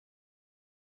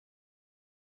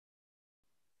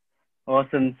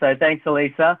Awesome. So thanks,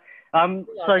 Elisa.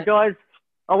 So guys,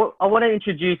 I want to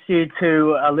introduce you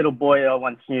to a little boy I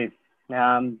once knew.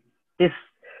 This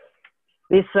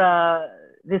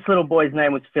little boy's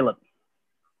name was Philip.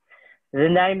 The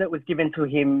name that was given to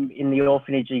him in the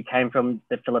orphanage he came from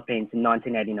the Philippines in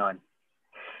 1989.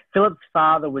 Philip's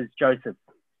father was Joseph.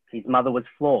 His mother was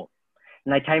Flor.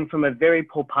 And they came from a very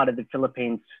poor part of the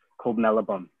Philippines called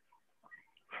Malabon.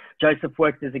 Joseph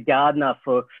worked as a gardener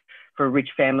for a rich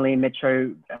family in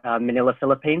Metro Manila,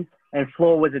 Philippines, and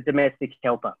Flor was a domestic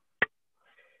helper.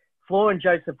 Flor and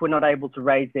Joseph were not able to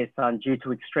raise their son due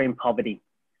to extreme poverty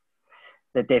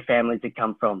that their families had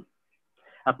come from.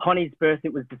 Upon his birth,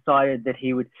 it was decided that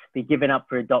he would be given up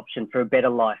for adoption for a better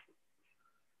life.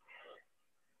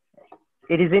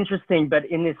 It is interesting, but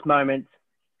in this moment,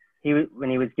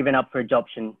 when he was given up for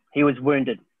adoption, he was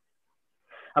wounded.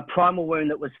 A primal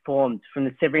wound that was formed from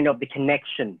the severing of the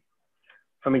connection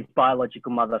from his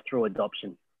biological mother through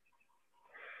adoption.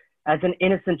 As an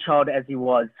innocent child as he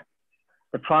was,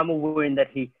 the primal wound that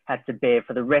he had to bear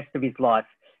for the rest of his life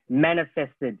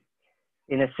manifested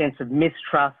in a sense of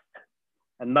mistrust,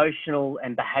 emotional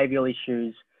and behavioral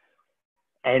issues,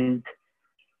 and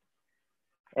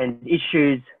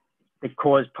issues that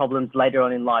caused problems later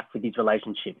on in life with his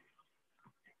relationship.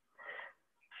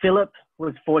 Philip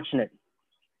was fortunate.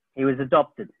 He was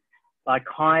adopted by a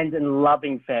kind and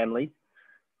loving family,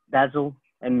 Basil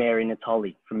and Mary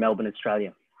Natoli from Melbourne,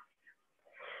 Australia.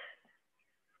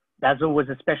 Basil was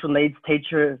a special needs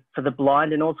teacher for the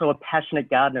blind and also a passionate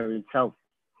gardener himself.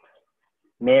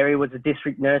 Mary was a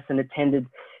district nurse and attended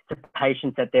to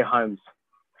patients at their homes.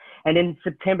 And in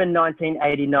September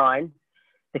 1989,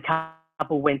 the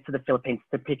couple went to the Philippines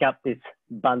to pick up this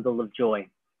bundle of joy.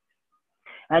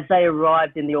 As they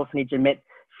arrived in the orphanage and met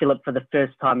Philip for the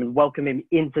first time and welcomed him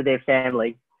into their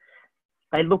family,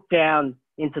 they looked down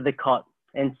into the cot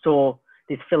and saw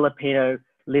this Filipino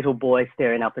little boy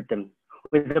staring up at them.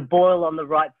 With a boil on the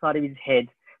right side of his head,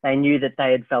 they knew that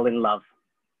they had fell in love.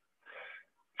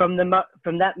 From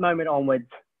that moment onwards,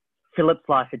 Philip's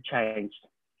life had changed.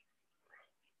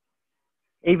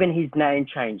 Even his name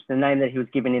changed, the name that he was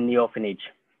given in the orphanage.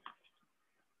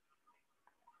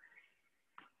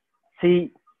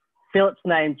 See, Philip's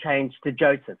name changed to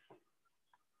Joseph.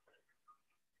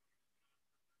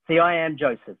 See, I am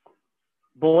Joseph,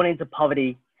 born into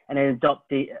poverty and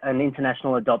an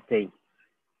international adoptee.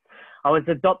 I was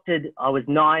adopted, I was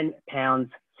 9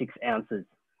 pounds, 6 ounces,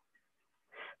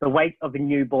 the weight of a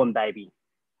newborn baby.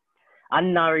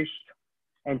 Unnourished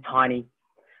and tiny,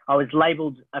 I was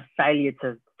labelled a failure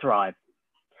to thrive,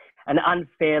 an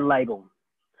unfair label,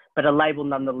 but a label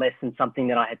nonetheless and something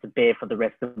that I had to bear for the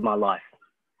rest of my life.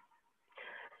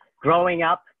 Growing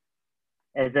up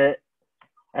as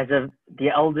the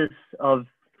eldest of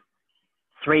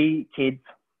 3 kids,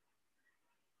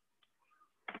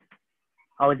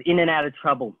 I was in and out of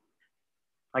trouble.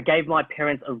 I gave my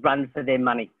parents a run for their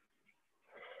money.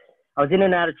 I was in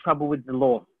and out of trouble with the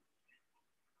law.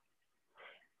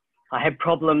 I had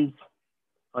problems.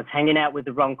 I was hanging out with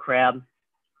the wrong crowd.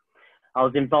 I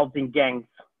was involved in gangs.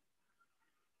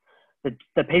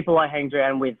 The people I hanged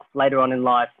around with later on in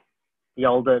life, the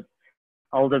older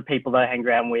people that I hanged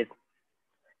around with,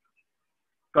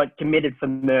 got committed for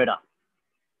murder.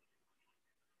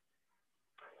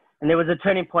 And there was a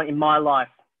turning point in my life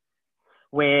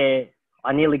where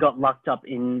I nearly got locked up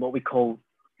in what we call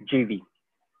juvie,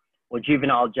 or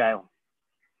juvenile jail,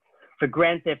 for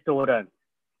grand theft auto,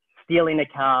 stealing a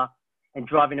car and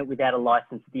driving it without a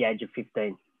license at the age of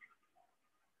 15.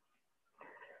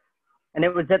 And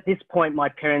it was at this point my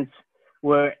parents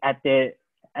were at the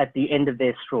end of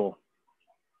their straw.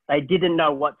 They didn't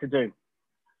know what to do.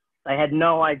 They had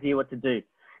no idea what to do.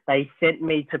 They sent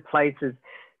me to places,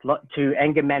 to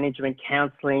anger management,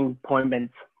 counselling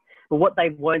appointments. But what they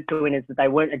weren't doing is that they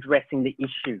weren't addressing the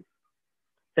issue,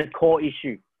 the core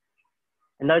issue.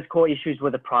 And those core issues were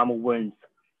the primal wounds.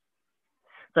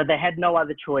 So they had no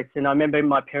other choice. And I remember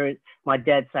my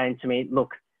dad saying to me, look,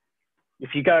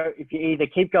 if you either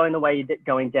keep going the way you're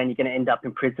going down, you're going to end up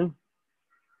in prison.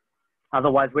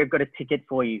 Otherwise, we've got a ticket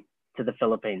for you to the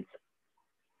Philippines.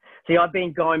 See, I've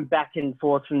been going back and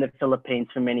forth from the Philippines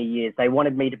for many years. They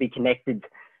wanted me to be connected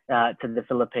to the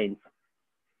Philippines.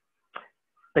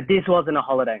 But this wasn't a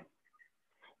holiday.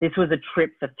 This was a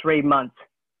trip for 3 months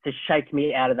to shake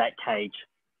me out of that cage.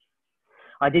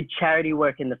 I did charity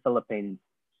work in the Philippines.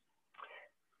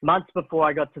 Months before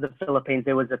I got to the Philippines,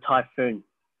 there was a typhoon.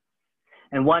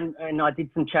 And I did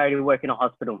some charity work in a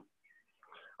hospital.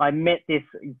 I met this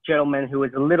gentleman who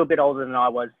was a little bit older than I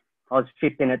was. I was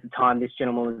 15 at the time. This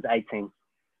gentleman was 18.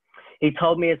 He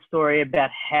told me a story about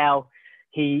how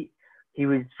he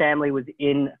his family was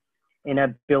in a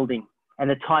building, and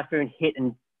the typhoon hit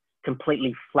and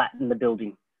completely flattened the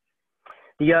building.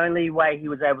 The only way he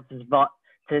was able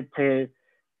to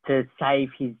save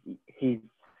his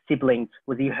siblings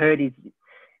was he heard his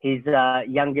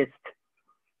youngest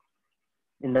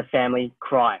in the family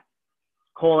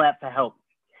call out for help.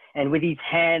 And with his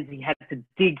hands, he had to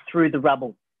dig through the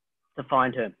rubble to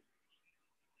find her.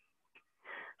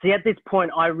 See, at this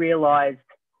point, I realized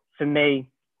for me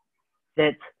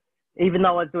that even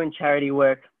though I was doing charity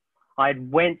work, I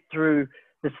went through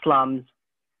the slums.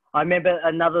 I remember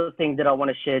another thing that I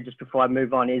want to share just before I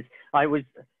move on is I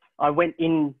went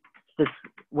in this,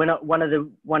 one of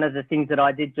the things that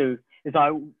I did do is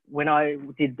when I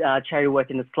did charity work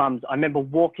in the slums, I remember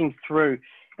walking through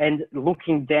and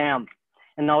looking down,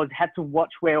 and I had to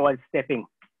watch where I was stepping.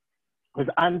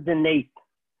 Because underneath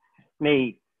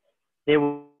me, there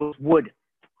was wood,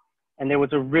 and there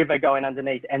was a river going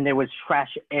underneath, and there was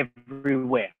trash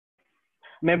everywhere.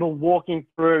 I remember walking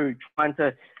through, trying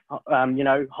to,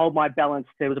 hold my balance.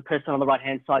 There was a person on the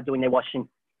right-hand side doing their washing.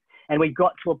 And we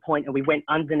got to a point and we went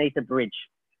underneath a bridge.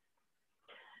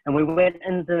 And we went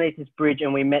underneath this bridge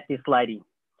and we met this lady.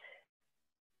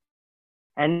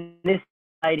 And this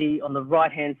lady on the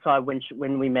right-hand side,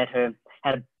 when we met her,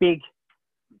 had a big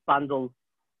bundle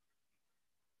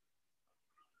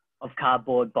of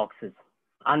cardboard boxes,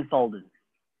 unfolded.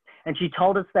 And she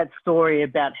told us that story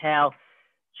about how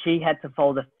she had to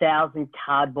fold 1,000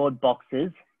 cardboard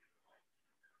boxes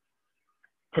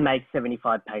to make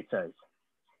 75 pesos.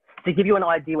 To give you an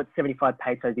idea what 75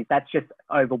 pesos is, that's just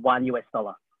over $1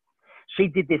 US. She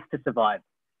did this to survive.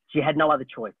 She had no other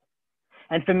choice.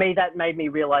 And for me, that made me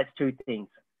realize two things.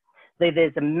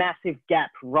 There's a massive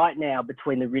gap right now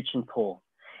between the rich and poor.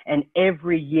 And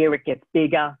every year it gets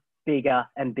bigger, bigger,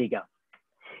 and bigger.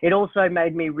 It also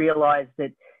made me realize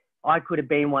that I could have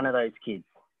been one of those kids.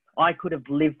 I could have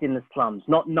lived in the slums,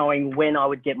 not knowing when I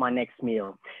would get my next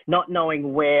meal, not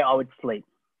knowing where I would sleep.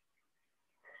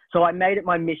 So I made it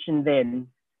my mission then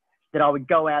that I would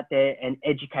go out there and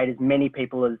educate as many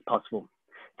people as possible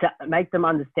to make them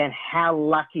understand how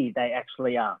lucky they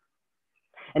actually are.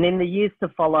 And in the years to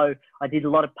follow, I did a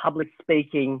lot of public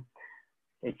speaking,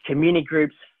 community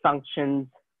groups, functions,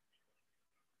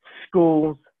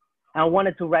 schools, and I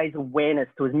wanted to raise awareness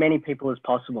to as many people as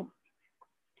possible.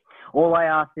 All I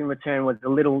asked in return was a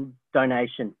little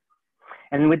donation.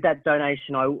 And with that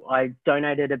donation, I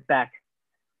donated it back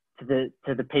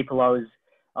to the people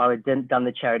I had done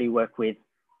the charity work with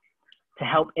to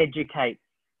help educate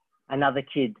another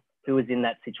kid who was in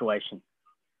that situation.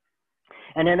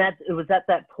 And then it was at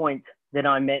that point that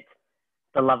I met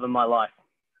the love of my life,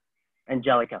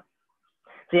 Angelica.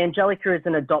 See, Angelica is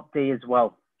an adoptee as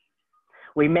well.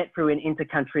 We met through an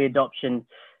intercountry adoption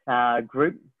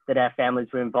group that our families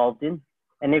were involved in.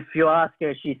 And if you ask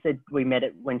her, she said we met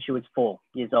it when she was 4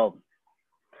 years old.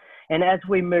 And as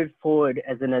we moved forward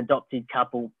as an adopted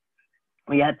couple,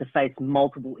 we had to face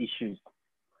multiple issues.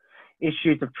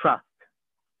 Issues of trust,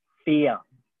 fear,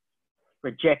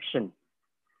 rejection,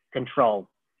 control.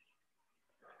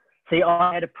 See,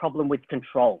 I had a problem with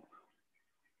control.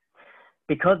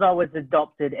 Because I was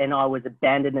adopted and I was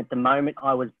abandoned at the moment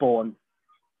I was born,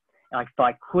 if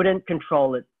I couldn't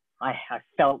control it, I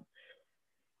felt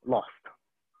lost.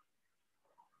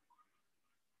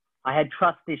 I had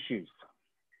trust issues.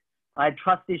 I had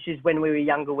trust issues when we were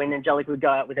younger, when Angelica would go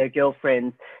out with her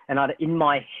girlfriends, and in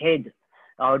my head,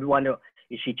 I would wonder,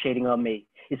 is she cheating on me?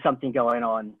 Is something going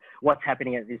on? What's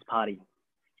happening at this party?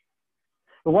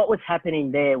 But what was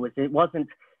happening there was it wasn't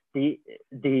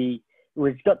it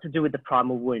was got to do with the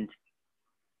primal wound.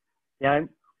 You know?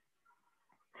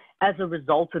 As a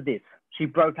result of this, she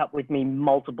broke up with me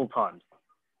multiple times.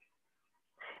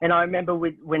 And I remember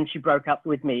when she broke up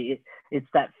with me, it's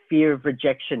that fear of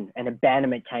rejection and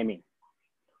abandonment came in.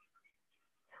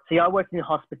 See, I worked in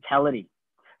hospitality,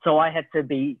 so I had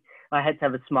to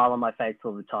have a smile on my face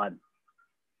all the time.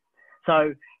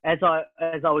 So as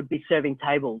I would be serving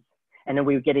tables, and then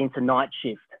we would get into night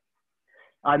shift,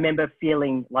 I remember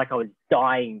feeling like I was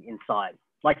dying inside,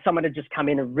 like someone had just come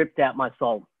in and ripped out my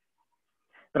soul.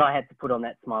 But I had to put on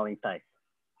that smiling face.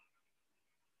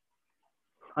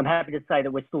 I'm happy to say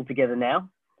that we're still together now.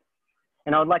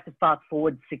 And I would like to fast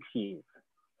forward 6 years.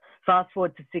 Fast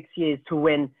forward to 6 years to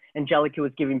when Angelica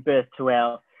was giving birth to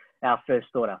our first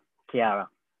daughter, Kiara.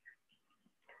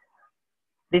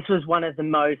 This was one of the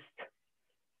most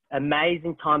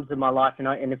amazing times of my life.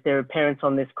 And if there are parents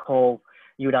on this call,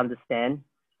 you would understand.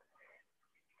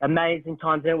 Amazing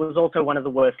times. And it was also one of the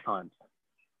worst times.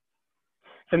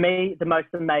 For me, the most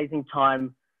amazing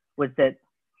time was the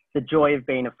joy of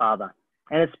being a father.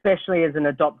 And especially as an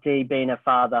adoptee, being a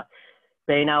father,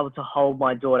 being able to hold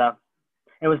my daughter,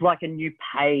 it was like a new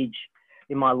page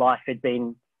in my life had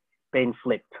been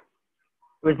flipped.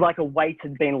 It was like a weight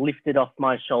had been lifted off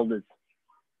my shoulders.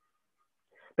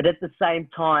 But at the same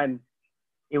time,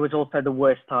 it was also the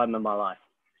worst time of my life.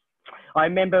 I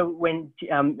remember when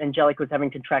Angelica was having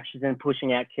contractions and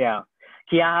pushing out Kiara.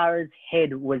 Kiara's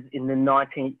head was in the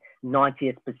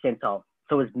 90th percentile,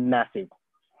 so it was massive.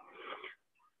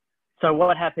 So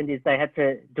what happened is they had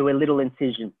to do a little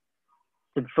incision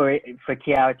for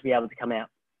Kiara to be able to come out.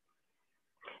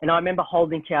 And I remember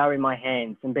holding Kiara in my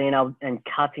hands and being able and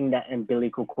cutting that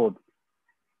umbilical cord.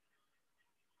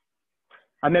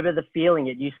 I remember the feeling.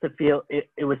 It used to feel,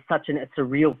 it was such a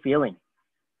surreal feeling.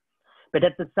 But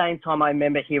at the same time, I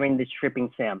remember hearing this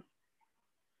dripping sound.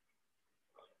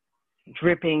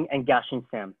 Dripping and gushing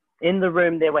sound. In the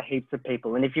room, there were heaps of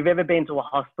people. And if you've ever been to a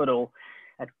hospital,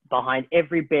 behind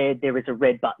every bed, there is a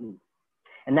red button.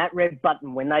 And that red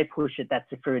button, when they push it, that's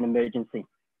for an emergency.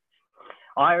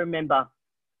 I remember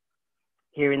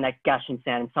hearing that gushing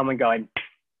sound and someone going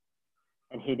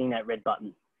and hitting that red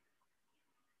button.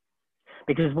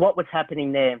 Because what was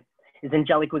happening there is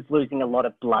Angelica was losing a lot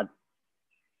of blood.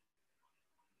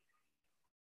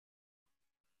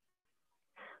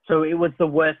 So it was the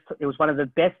worst, it was one of the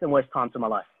best and worst times of my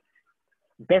life.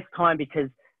 Best time because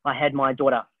I had my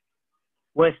daughter.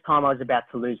 Worst time, I was about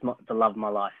to lose the love of my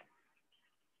life.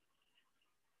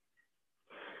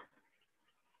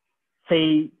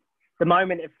 See, the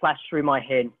moment it flashed through my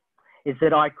head is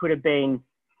that I could have been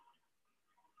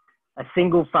a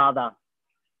single father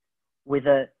with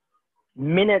a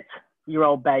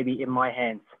minute-year-old baby in my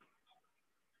hands.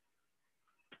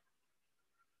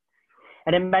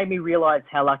 And it made me realize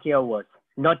how lucky I was,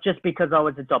 not just because I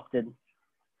was adopted,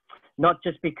 not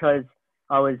just because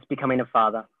I was becoming a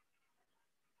father,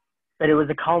 but it was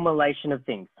a culmination of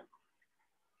things.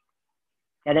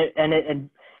 And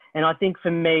I think for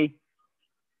me,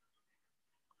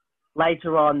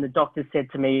 later on, the doctor said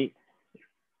to me,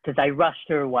 because they rushed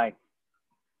her away.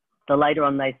 So later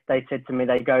on, they said to me,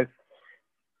 they go,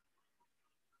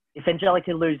 if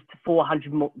Angelica lost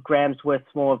 400 grams worth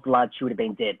more of blood, she would have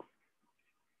been dead.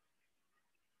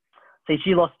 See,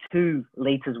 she lost 2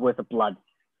 liters worth of blood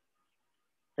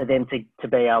for them to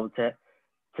be able to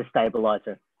stabilize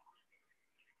her.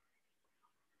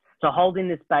 So holding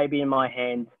this baby in my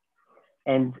hand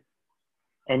and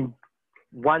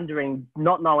wondering,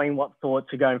 not knowing what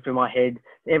thoughts are going through my head,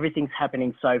 everything's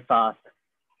happening so fast.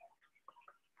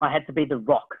 I had to be the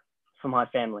rock for my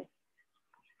family.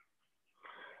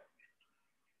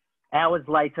 Hours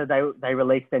later, they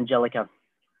released Angelica.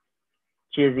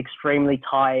 She was extremely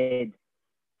tired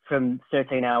from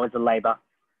 13 hours of labor,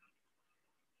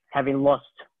 having lost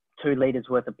 2 liters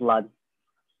worth of blood.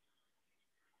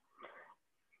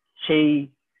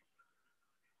 She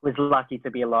was lucky to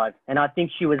be alive. And I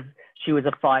think she was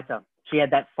a fighter. She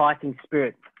had that fighting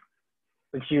spirit.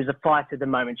 But she was a fighter the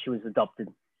moment she was adopted.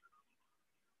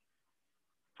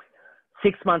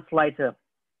 6 months later,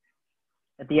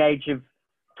 at the age of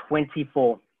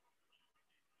 24,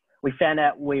 we found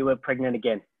out we were pregnant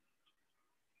again.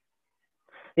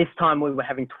 This time we were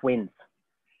having twins.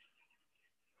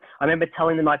 I remember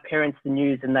telling my parents the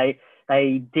news and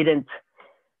they didn't.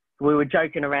 We were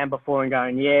joking around before and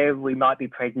going, yeah, we might be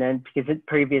pregnant, because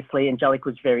previously Angelica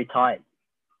was very tired.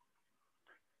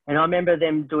 And I remember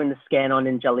them doing the scan on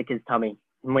Angelica's tummy.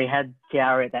 And we had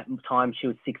Kiara at that time. She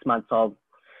was 6 months old.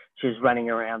 She was running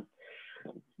around.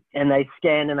 And they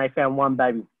scanned and they found 1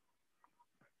 baby.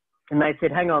 And they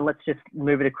said, hang on, let's just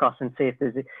move it across and see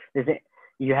if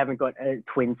you haven't got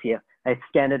twins here. They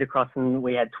scanned it across and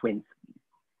we had twins.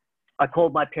 I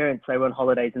called my parents. They were on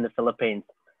holidays in the Philippines.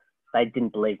 They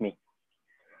didn't believe me.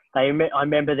 I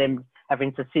remember them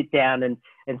having to sit down and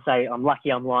say, I'm lucky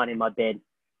I'm lying in my bed.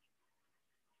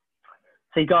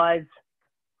 See, guys,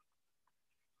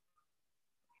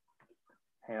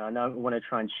 I know I want to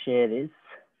try and share this.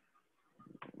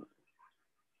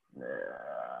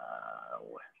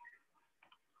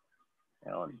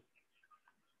 Hang on.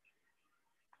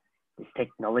 This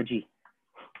technology.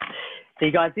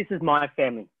 See, guys, this is my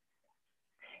family.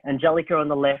 Angelica on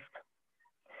the left,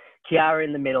 Kiara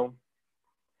in the middle,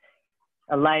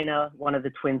 Elena, one of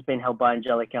the twins, being held by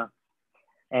Angelica,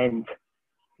 and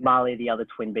Marley, the other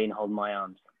twin, being held in my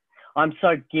arms. I'm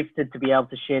so gifted to be able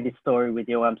to share this story with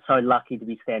you. I'm so lucky to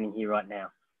be standing here right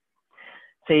now.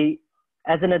 See,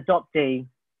 as an adoptee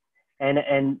and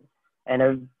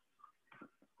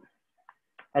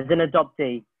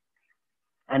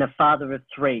a father of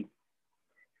 3,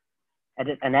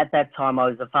 and at that time I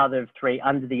was a father of 3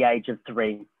 under the age of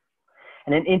 3.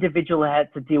 and an individual who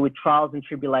had to deal with trials and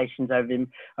tribulations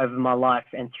over my life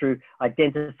and through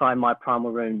identifying my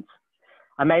primal wounds.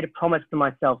 I made a promise to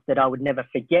myself that I would never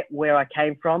forget where I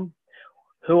came from,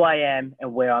 who I am,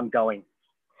 and where I'm going.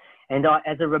 And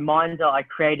as a reminder, I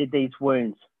created these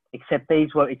wounds, except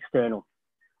these were external.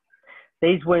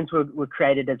 These wounds were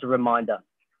created as a reminder.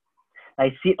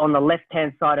 They sit on the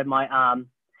left-hand side of my arm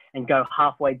and go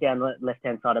halfway down the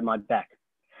left-hand side of my back.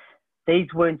 These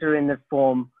wounds are in the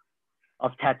form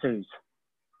of tattoos.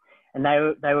 And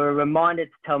they were a reminder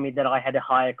to tell me that I had a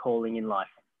higher calling in life.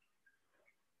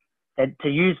 That to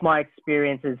use my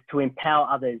experiences to empower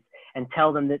others and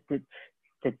tell them that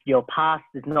your past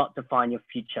does not define your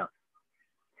future.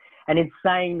 And in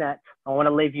saying that, I want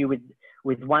to leave you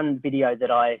with one video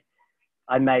that I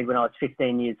made when I was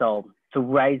 15 years old to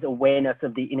raise awareness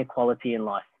of the inequality in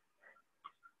life.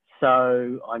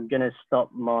 So I'm going to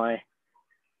stop my...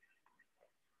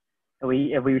 Are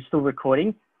we still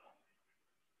recording?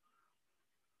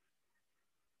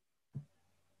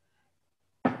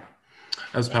 That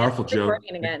was powerful, Joe.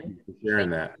 Recording again. Thank you for sharing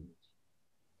that.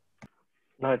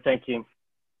 No, thank you.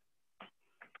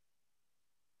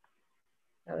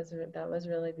 That was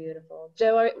really beautiful.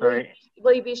 Joe,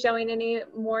 will you be showing any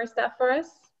more stuff for us?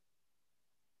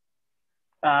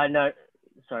 No,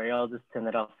 sorry, I'll just turn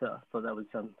that off. I thought that was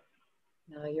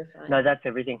No, you're fine. No, that's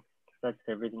everything. That's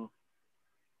everything.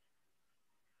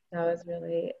 That was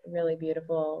really, really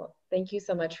beautiful. Thank you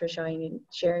so much for sharing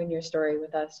your story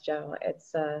with us, Joe.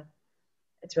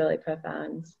 It's really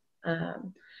profound.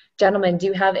 Gentlemen, do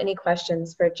you have any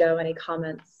questions for Joe? Any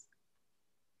comments?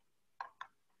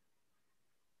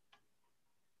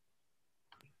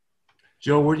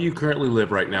 Joe, where do you currently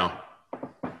live right now?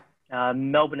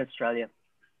 Melbourne, Australia.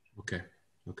 Okay.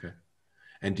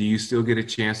 And do you still get a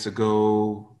chance to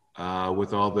go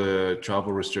with all the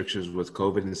travel restrictions with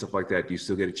COVID and stuff like that? Do you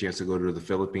still get a chance to go to the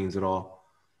Philippines at all?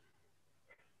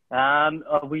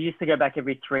 We used to go back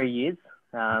every 3 years.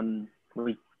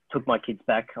 We took my kids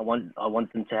back. I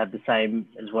want them to have the same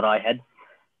as what I had,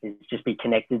 is just be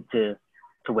connected to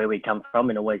where we come from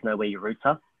and always know where your roots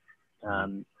are.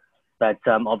 But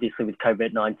obviously with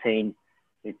COVID-19,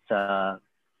 it's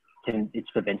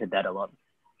prevented that a lot.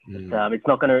 It's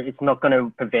not going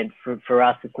to prevent for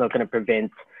us. It's not going to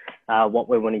prevent what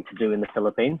we're wanting to do in the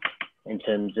Philippines in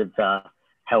terms of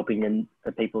helping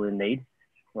the people in need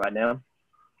right now.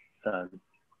 So.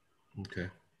 Okay.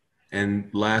 And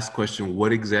last question: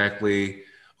 what exactly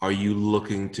are you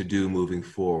looking to do moving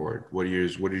forward? What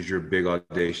is your big,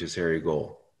 audacious, hairy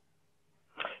goal?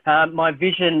 My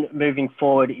vision moving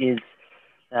forward is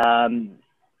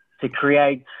to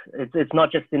create. It's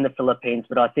not just in the Philippines,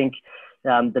 but I think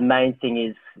the main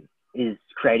thing is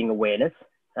creating awareness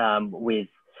with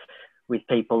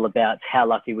people about how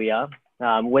lucky we are.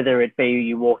 Whether it be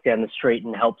you walk down the street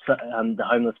and help the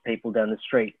homeless people down the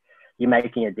street, you're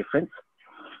making a difference.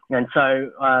 And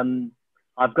so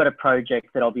I've got a project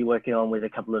that I'll be working on with a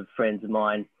couple of friends of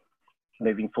mine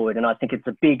moving forward. And I think it's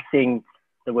a big thing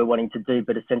that we're wanting to do,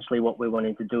 but essentially what we're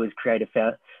wanting to do is get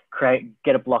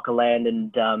a block of land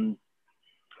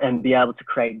and be able to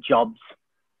create jobs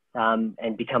and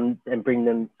bring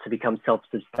them to become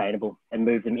self-sustainable and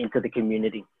move them into the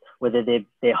community, whether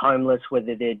they're homeless,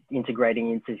 whether they're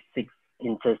integrating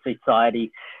into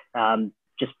society,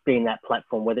 just being that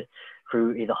platform, whether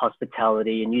through either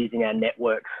hospitality and using our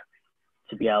networks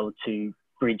to be able to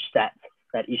bridge that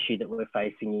issue that we're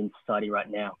facing in society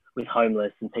right now with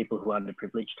homeless and people who are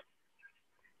underprivileged.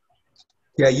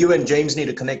 Yeah, you and James need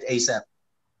to connect ASAP.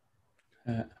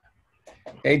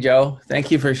 Hey, Joe. Thank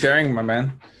you for sharing, my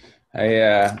man.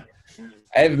 I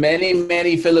have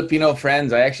many Filipino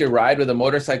friends. I actually ride with a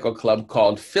motorcycle club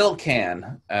called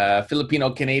PhilCan,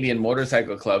 Filipino-Canadian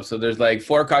Motorcycle Club. So there's like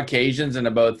 4 Caucasians and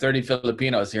about 30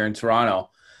 Filipinos here in Toronto.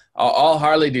 All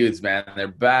Harley dudes, man. They're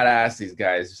badass, these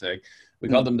guys. It's like, we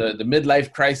call them the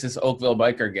midlife crisis Oakville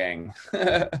biker gang.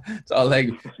 It's all like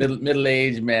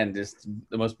middle-aged men, just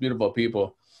the most beautiful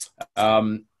people.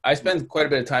 I spent quite a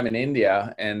bit of time in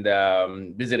India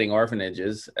and visiting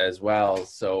orphanages as well.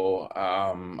 So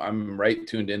I'm right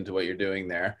tuned into what you're doing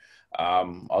there.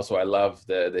 Also, I love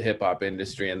the hip hop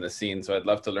industry and the scene. So I'd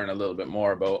love to learn a little bit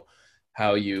more about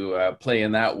how you play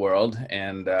in that world.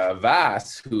 And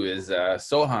Vas, who is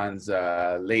Sohan's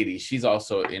lady, she's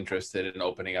also interested in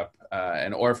opening up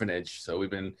an orphanage. So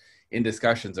we've been in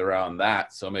discussions around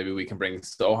that. So maybe we can bring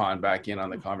Sohan back in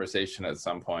on the conversation at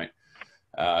some point.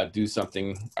 Do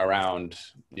something around,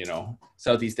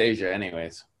 Southeast Asia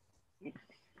anyways.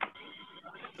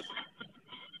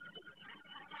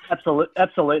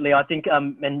 Absolutely. I think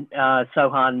and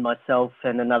Sohan, myself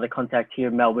and another contact here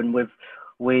in Melbourne,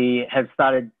 we have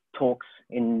started talks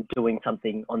in doing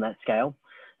something on that scale.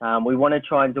 We want to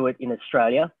try and do it in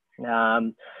Australia,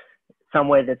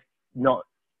 somewhere that's not,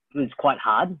 it's quite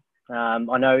hard.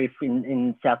 I know if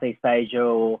in Southeast Asia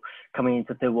or coming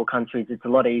into third world countries, it's a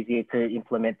lot easier to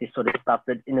implement this sort of stuff.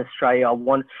 But in Australia, I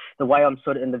want, the way I'm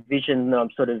sort of, and the vision that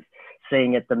I'm sort of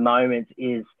seeing at the moment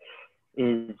is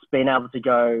being able to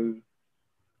go,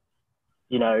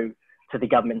 you know, to the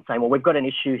government and saying, well, we've got an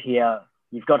issue here.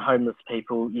 You've got homeless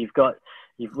people. We've got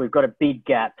a big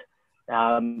gap.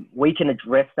 We can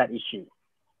address that issue.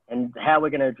 And how we're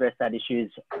going to address that issue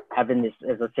is having this,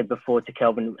 as I said before to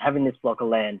Kelvin, having this block of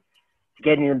land,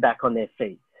 getting them back on their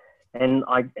feet. And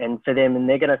for them, and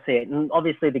they're going to see it. And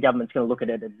obviously the government's going to look at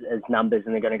it as numbers,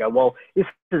 and they're going to go, well, this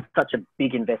is such a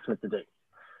big investment to do.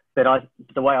 But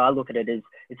the way I look at it is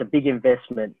it's a big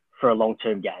investment for a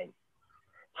long-term gain.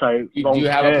 So do you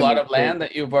have a plot of land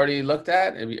that you've already looked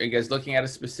at? Are you guys looking at a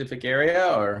specific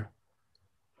area, or?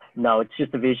 No, it's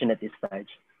just a vision at this stage.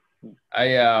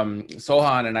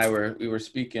 Sohan and I were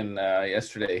speaking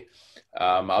yesterday.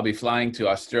 I'll be flying to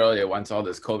Australia once all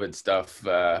this COVID stuff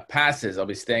passes. I'll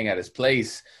be staying at his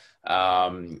place.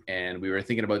 And we were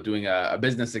thinking about doing a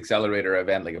business accelerator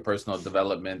event, like a personal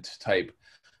development type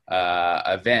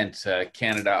event,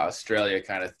 Canada, Australia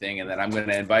kind of thing. And then I'm going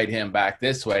to invite him back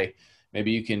this way.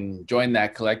 Maybe you can join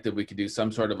that collective. We could do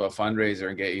some sort of a fundraiser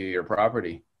and get you your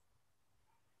property.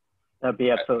 That'd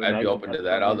be absolutely I'd be amazing. open to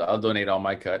that. I'll donate all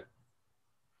my cut.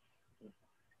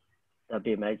 That'd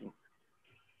be amazing.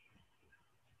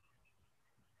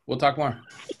 We'll talk more.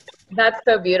 That's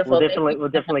so beautiful. We'll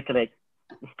definitely connect.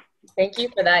 Thank you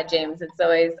for that, James. It's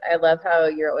always, I love how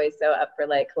you're always so up for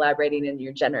like collaborating in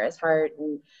your generous heart.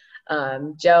 And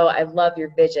Joe, I love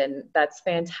your vision. That's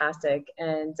fantastic.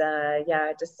 And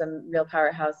yeah, just some real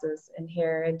powerhouses in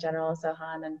here in general,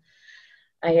 Sohan. And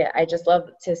I just love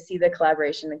to see the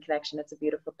collaboration and connection. It's a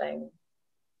beautiful thing.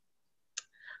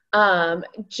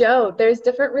 Joe, there's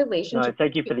different relationships. No,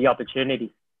 thank you for the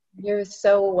opportunity. You're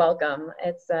so welcome.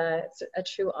 It's a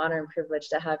true honor and privilege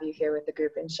to have you here with the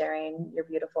group and sharing your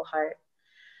beautiful heart.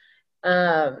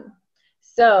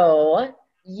 So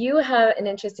you have an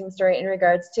interesting story in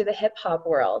regards to the hip hop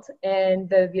world and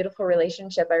the beautiful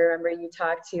relationship. I remember you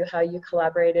talked to how you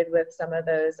collaborated with some of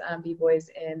those b-boys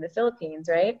in the Philippines,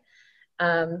 right?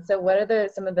 So what are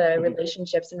some of the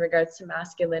relationships in regards to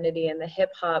masculinity and the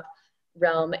hip hop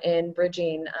realm in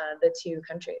bridging the two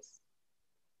countries?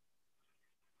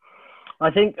 I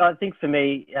think for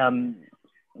me,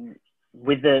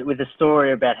 with the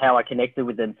story about how I connected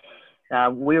with them,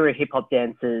 we were hip hop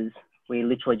dancers. We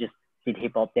literally just did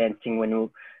hip hop dancing when we were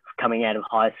coming out of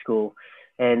high school,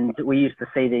 and we used to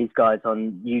see these guys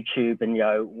on YouTube and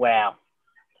go, "Wow,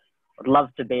 I'd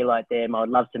love to be like them. I'd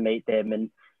love to meet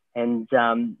them." And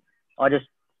I just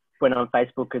went on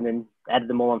Facebook and then added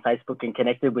them all on Facebook and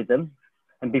connected with them.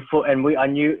 And I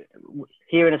knew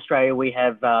here in Australia we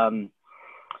have.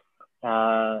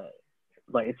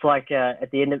 It's like at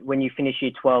the end of when you finish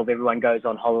year 12, everyone goes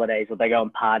on holidays or they go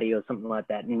and party or something like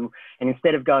that. And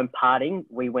instead of going partying,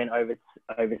 we went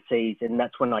overseas, and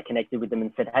that's when I connected with them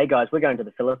and said, "Hey guys, we're going to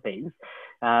the Philippines.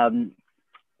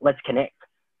 Let's connect."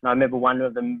 And I remember one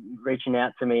of them reaching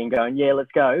out to me and going, "Yeah,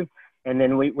 let's go." And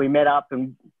then we met up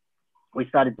and we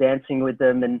started dancing with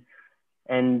them,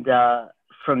 and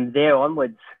from there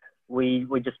onwards, we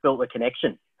just built a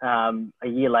connection. A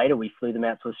year later, we flew them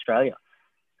out to Australia.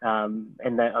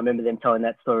 And I remember them telling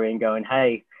that story and going,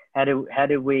 "Hey, how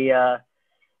do we?"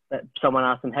 Someone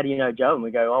asked them, "How do you know Joe?" And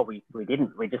we go, "Oh, we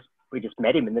didn't. We just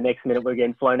met him." And the next minute, we're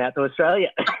getting flown out to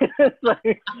Australia. But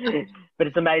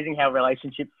it's amazing how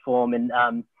relationships form. And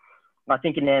I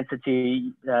think in answer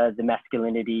to the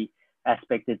masculinity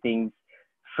aspect of things,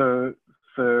 for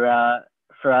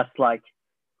us, like,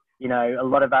 you know, a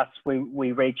lot of us,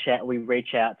 we reach out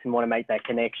and want to make that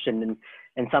connection,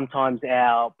 and sometimes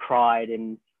our pride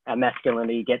and our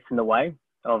masculinity gets in the way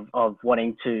of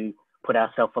wanting to put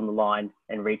ourselves on the line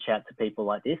and reach out to people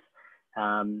like this.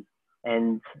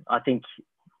 And I think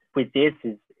with this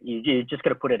is you just got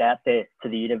to put it out there to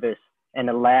the universe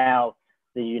and allow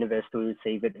the universe to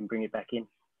receive it and bring it back in.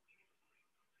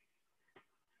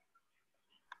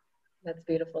 That's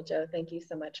beautiful, Joe. Thank you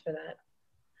so much for that.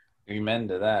 Amen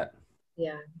to that.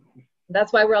 Yeah.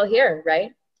 That's why we're all here,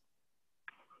 right?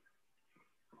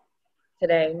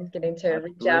 Today, getting to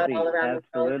reach out all around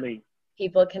the world,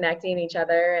 people connecting each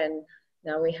other, and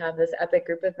now we have this epic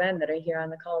group of men that are here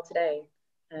on the call today.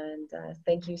 And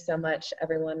thank you so much,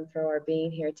 everyone, for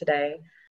being here today.